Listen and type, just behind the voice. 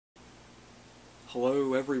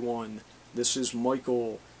Hello everyone, this is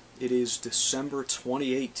Michael. It is December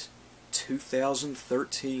 28,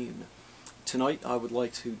 2013. Tonight I would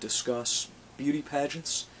like to discuss beauty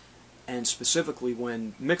pageants, and specifically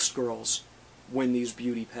when mixed girls win these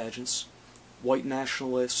beauty pageants. White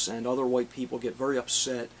nationalists and other white people get very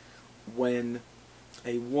upset when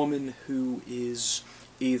a woman who is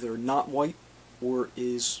either not white or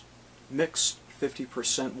is mixed,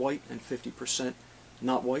 50% white and 50%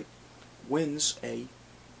 not white, wins a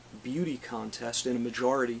beauty contest in a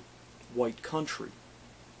majority white country.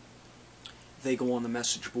 They go on the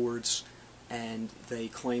message boards and they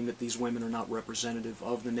claim that these women are not representative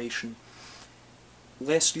of the nation.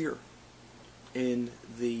 Last year, in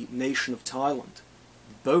the nation of Thailand,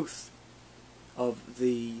 both of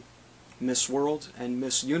the Miss World and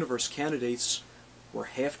Miss Universe candidates were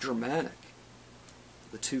half Germanic.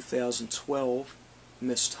 The 2012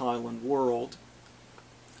 Miss Thailand World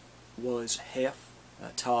was half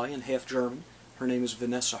Thai and half German. Her name is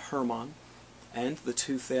Vanessa Herrmann. And the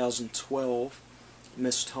 2012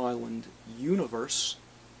 Miss Thailand Universe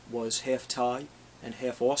was half Thai and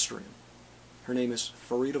half Austrian. Her name is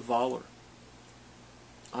Farida Waller.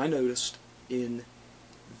 I noticed in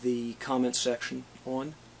the comment section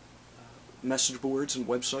on message boards and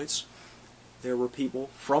websites there were people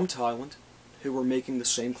from Thailand who were making the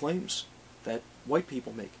same claims that white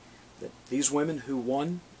people make, that these women who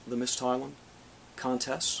won the Miss Thailand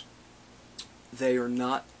contests, they are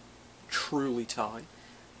not truly Thai,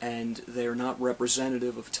 and they are not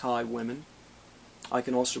representative of Thai women. I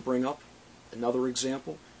can also bring up another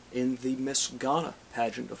example in the Miss Ghana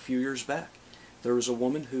pageant a few years back. There was a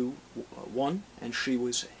woman who won, and she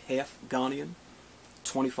was half Ghanaian,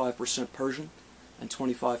 25% Persian, and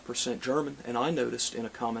 25% German, and I noticed in a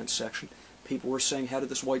comment section people were saying, how did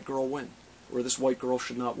this white girl win? Or this white girl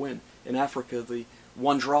should not win. In Africa, the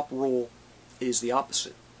one-drop rule is the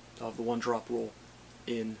opposite of the one-drop rule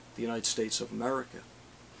in the United States of America.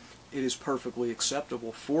 It is perfectly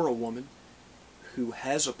acceptable for a woman who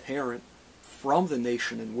has a parent from the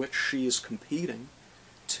nation in which she is competing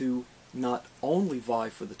to not only vie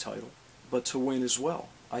for the title, but to win as well.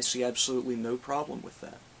 I see absolutely no problem with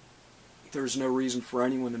that. There's no reason for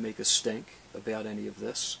anyone to make a stink about any of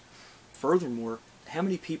this. Furthermore, how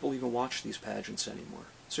many people even watch these pageants anymore?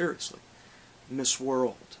 Seriously. Miss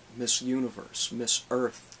World, Miss Universe, Miss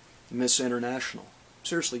Earth, Miss International.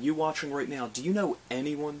 Seriously, you watching right now, do you know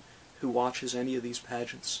anyone who watches any of these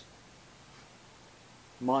pageants?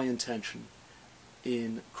 My intention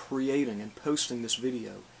in creating and posting this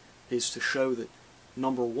video is to show that,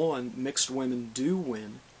 number one, mixed women do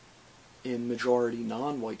win in majority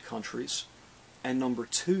non-white countries, and number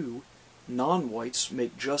two, non-whites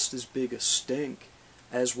make just as big a stink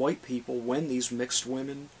as white people when these mixed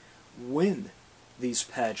women win these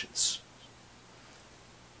pageants.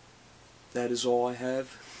 That is all I have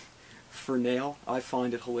for now. I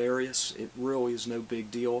find it hilarious. It really is no big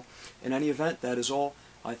deal. In any event, that is all.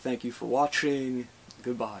 I thank you for watching.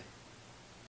 Goodbye.